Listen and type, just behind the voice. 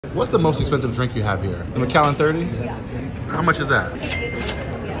What's the most expensive drink you have here? A Macallan 30? Yeah. How much is that?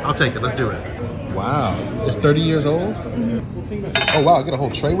 I'll take it. Let's do it. Wow. It's 30 years old? Mm-hmm. Oh, wow. I get a whole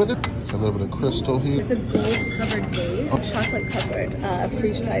tray with it? A little bit of crystal here. It's a gold-covered base, chocolate-covered,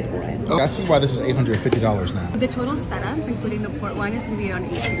 freeze-dried wine. Oh, I see why this is $850 now. The total setup, including the port wine, is going to be around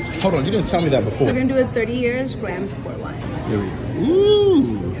 $1,800. Hold on. You didn't tell me that before. We're going to do a 30 years grams port wine. Here we go.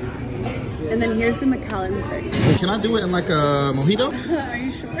 Ooh. And then here's the Macallan 30. Hey, can I do it in like a mojito? Are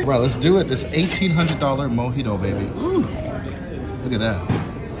you sure? Right, let's do it. This $1,800 mojito, baby. Ooh. Look at that.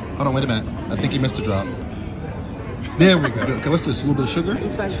 Hold on, wait a minute. I think you missed a drop. There we go. Okay, what's this? A little bit of sugar?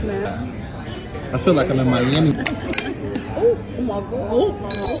 Some fresh mint. I feel like I'm in Miami. Oh my God. Oh.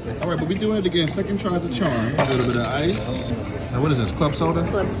 All right, but we're doing it again. Second try's a charm. A little bit of ice. Now, what is this? Club soda?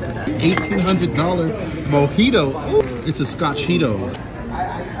 Club soda. $1,800 mojito. Ooh. It's a Scotchito.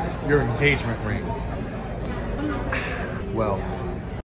 Your engagement ring. Wealth.